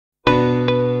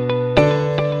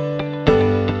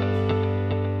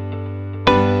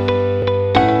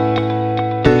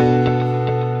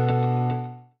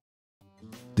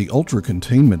Ultra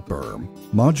Containment Berm,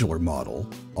 modular model,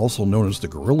 also known as the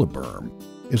Gorilla Berm,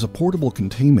 is a portable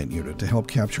containment unit to help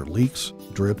capture leaks,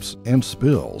 drips, and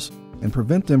spills and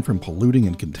prevent them from polluting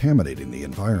and contaminating the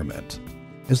environment.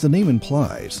 As the name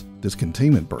implies, this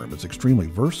containment berm is extremely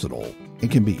versatile and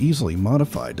can be easily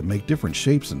modified to make different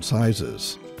shapes and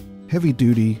sizes.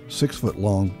 Heavy-duty,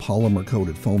 6-foot-long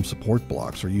polymer-coated foam support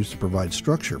blocks are used to provide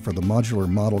structure for the modular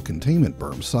model containment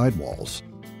berm sidewalls.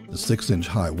 The 6-inch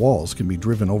high walls can be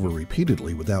driven over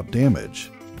repeatedly without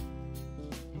damage.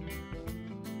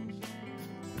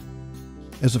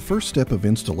 As a first step of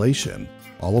installation,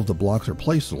 all of the blocks are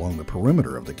placed along the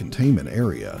perimeter of the containment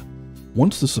area.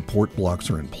 Once the support blocks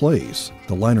are in place,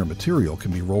 the liner material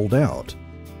can be rolled out.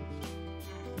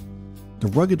 The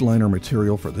rugged liner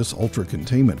material for this ultra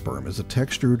containment berm is a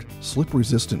textured,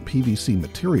 slip-resistant PVC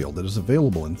material that is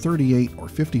available in 38 or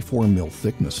 54 mil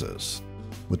thicknesses.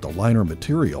 With the liner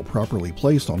material properly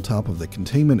placed on top of the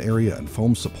containment area and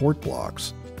foam support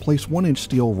blocks, place 1-inch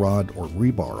steel rod or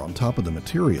rebar on top of the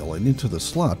material and into the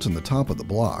slots in the top of the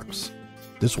blocks.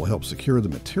 This will help secure the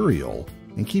material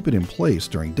and keep it in place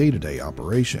during day-to-day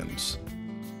operations.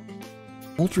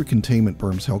 Ultra containment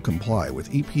berms help comply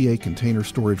with EPA Container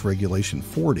Storage Regulation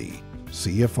 40,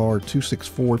 CFR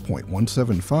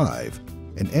 264.175,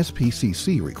 and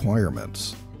SPCC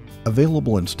requirements.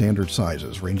 Available in standard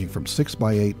sizes ranging from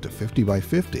 6x8 to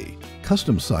 50x50,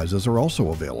 custom sizes are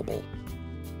also available,